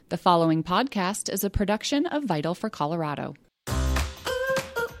The following podcast is a production of Vital for Colorado.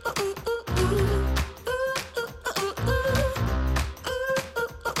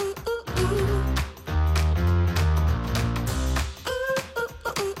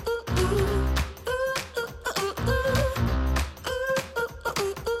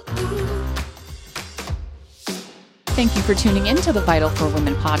 Thank you for tuning in to the Vital for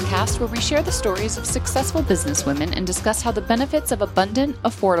Women podcast, where we share the stories of successful businesswomen and discuss how the benefits of abundant,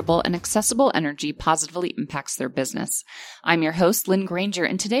 affordable, and accessible energy positively impacts their business. I'm your host, Lynn Granger,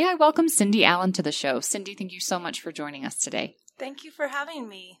 and today I welcome Cindy Allen to the show. Cindy, thank you so much for joining us today. Thank you for having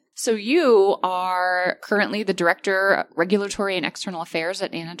me. So you are currently the Director, Regulatory and External Affairs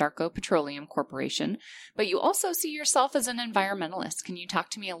at Anadarko Petroleum Corporation, but you also see yourself as an environmentalist. Can you talk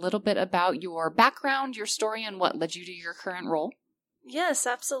to me a little bit about your background, your story, and what led you to your current role? Yes,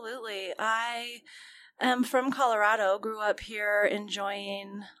 absolutely. I am from Colorado, grew up here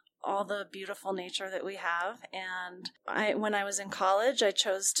enjoying all the beautiful nature that we have. And when I was in college, I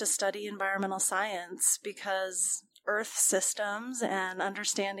chose to study environmental science because Earth systems and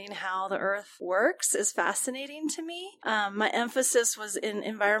understanding how the Earth works is fascinating to me. My emphasis was in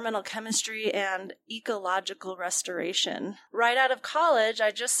environmental chemistry and ecological restoration. Right out of college,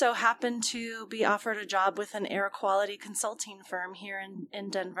 I just so happened to be offered a job with an air quality consulting firm here in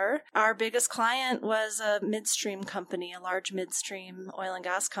Denver. Our biggest client was a midstream company, a large midstream oil and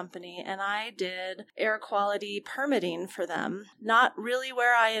gas company, and I did air quality permitting for them. Not really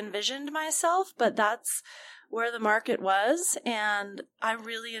where I envisioned myself, but that's where the market was, and I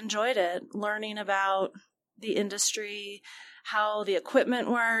really enjoyed it, learning about the industry, how the equipment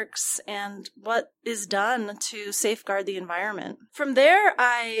works, and what is done to safeguard the environment. From there,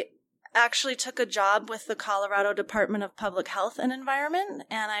 I actually took a job with the Colorado Department of Public Health and Environment,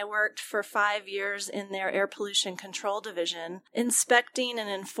 and I worked for 5 years in their Air Pollution Control Division, inspecting and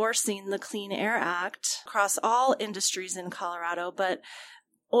enforcing the Clean Air Act across all industries in Colorado, but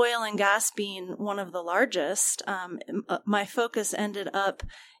oil and gas being one of the largest, my focus ended up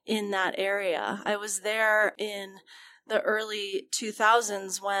in that area. I was there in the early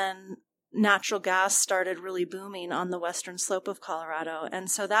 2000s when natural gas started really booming on the western slope of Colorado.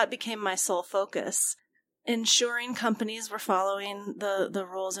 And so that became my sole focus, ensuring companies were following the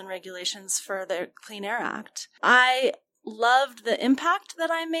rules and regulations for the Clean Air Act. I loved the impact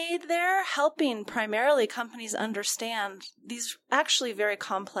that I made there, helping primarily companies understand these actually very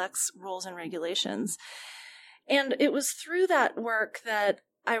complex rules and regulations. And it was through that work that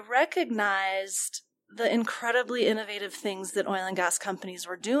I recognized the incredibly innovative things that oil and gas companies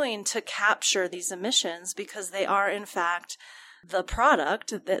were doing to capture these emissions, because they are, in fact, the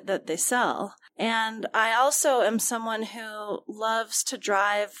product that they sell. And I also am someone who loves to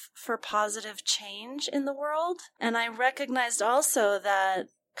drive for positive change in the world. And I recognized also that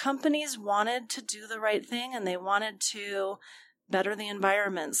companies wanted to do the right thing and they wanted to better the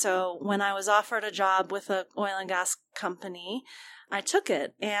environment. So when I was offered a job with an oil and gas company, I took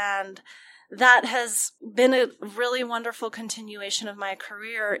it. And that has been a really wonderful continuation of my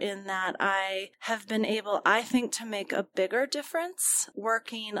career, in that I have been able, I think, to make a bigger difference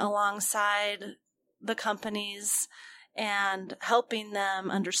working alongside the companies and helping them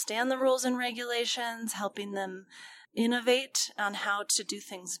understand the rules and regulations, helping them innovate on how to do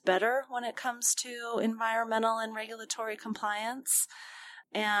things better when it comes to environmental and regulatory compliance,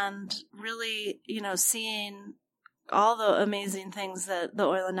 and really, seeing all the amazing things that the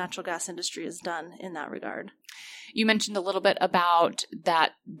oil and natural gas industry has done in that regard. You mentioned a little bit about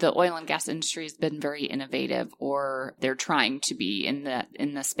that the oil and gas industry has been very innovative, or they're trying to be in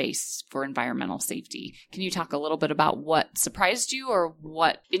the space for environmental safety. Can you talk a little bit about what surprised you or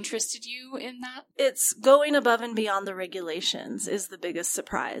what interested you in that? It's going above and beyond the regulations is the biggest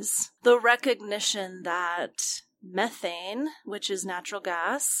surprise. The recognition that methane, which is natural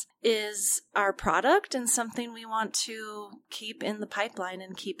gas, is our product and something we want to keep in the pipeline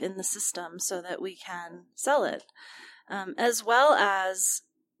and keep in the system so that we can sell it, as well as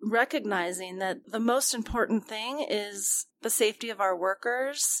recognizing that the most important thing is the safety of our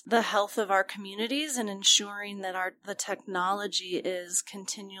workers, the health of our communities, and ensuring that the technology is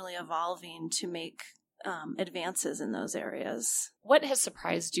continually evolving to make advances in those areas. What has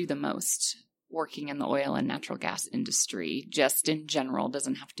surprised you the most working in the oil and natural gas industry, just in general?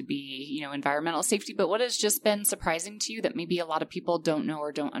 Doesn't have to be, environmental safety, but what has just been surprising to you that maybe a lot of people don't know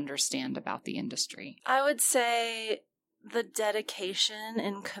or don't understand about the industry? I would say the dedication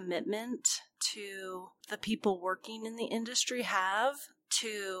and commitment to the people working in the industry have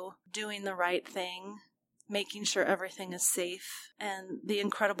to doing the right thing, making sure everything is safe, and the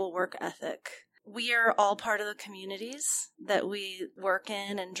incredible work ethic. We are all part of the communities that we work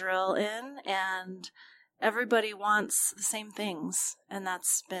in and drill in, and everybody wants the same things, and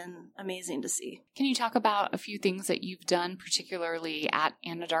that's been amazing to see. Can you talk about a few things that you've done, particularly at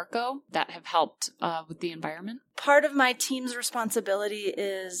Anadarko, that have helped with the environment? Part of my team's responsibility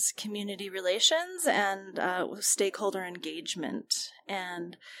is community relations and stakeholder engagement.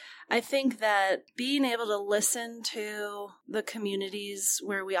 And I think that being able to listen to the communities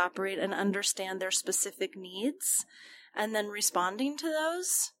where we operate and understand their specific needs and then responding to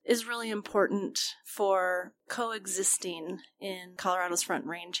those is really important for coexisting in Colorado's Front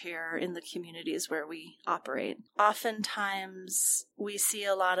Range here in the communities where we operate. Oftentimes, we see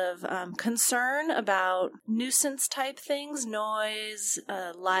a lot of concern about nuisance type things, noise,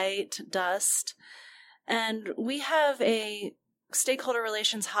 light, dust, and we have a stakeholder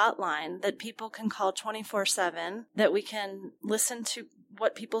relations hotline that people can call 24/7, that we can listen to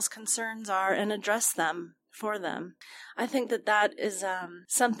what people's concerns are and address them for them. I think that is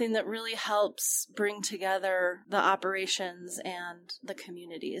something that really helps bring together the operations and the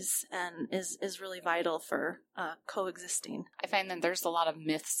communities and is really vital for coexisting. I find that there's a lot of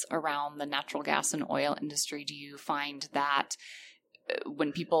myths around the natural gas and oil industry. Do you find that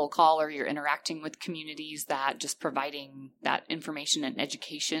when people call or you're interacting with communities, that just providing that information and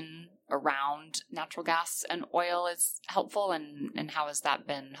education around natural gas and oil is helpful, and how has that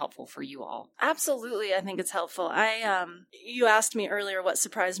been helpful for you all? Absolutely, I think it's helpful. You asked me earlier what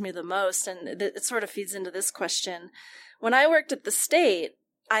surprised me the most, and it sort of feeds into this question. When I worked at the state,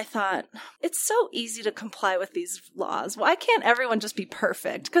 I thought, it's so easy to comply with these laws. Why can't everyone just be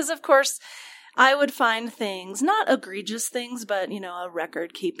perfect? Because, of course, I would find things, not egregious things, but, a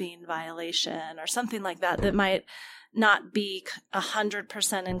record-keeping violation or something like that might not be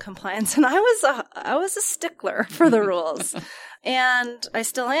 100% in compliance. And I was a stickler for the rules, and I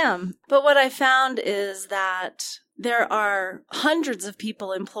still am. But what I found is that there are hundreds of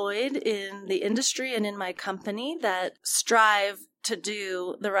people employed in the industry and in my company that strive to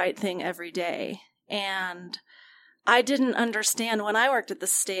do the right thing every day. And I didn't understand when I worked at the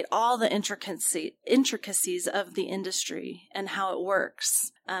state all the intricacies of the industry and how it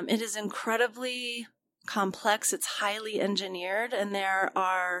works. It is incredibly complex. It's highly engineered, and there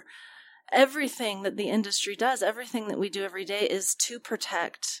are everything that the industry does, everything that we do every day is to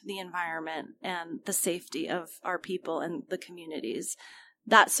protect the environment and the safety of our people and the communities.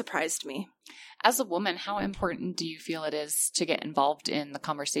 That surprised me. As a woman, how important do you feel it is to get involved in the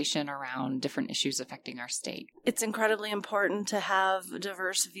conversation around different issues affecting our state? It's incredibly important to have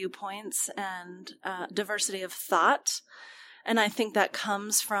diverse viewpoints and diversity of thought. And I think that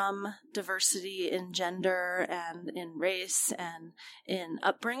comes from diversity in gender and in race and in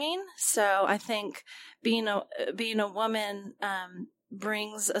upbringing. So I think being a woman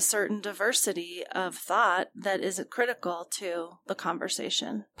brings a certain diversity of thought that is critical to the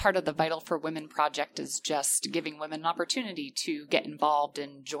conversation. Part of the Vital for Women project is just giving women an opportunity to get involved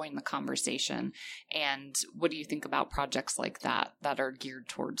and join the conversation. And what do you think about projects like that are geared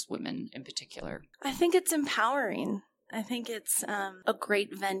towards women in particular? I think it's empowering. I think it's a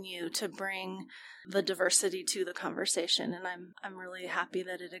great venue to bring the diversity to the conversation, and I'm really happy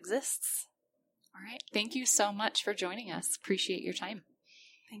that it exists. All right. Thank you so much for joining us. Appreciate your time.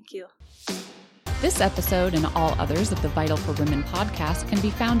 Thank you. This episode and all others of the Vital for Women podcast can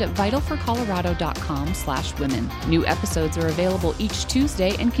be found at vitalforcolorado.com/women. New episodes are available each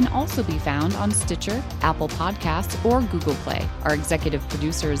Tuesday and can also be found on Stitcher, Apple Podcasts, or Google Play. Our executive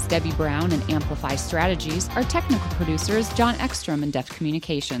producer is Debbie Brown and Amplify Strategies. Our technical producer is John Ekstrom and Deft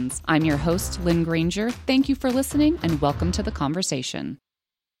Communications. I'm your host, Lynn Granger. Thank you for listening and welcome to the conversation.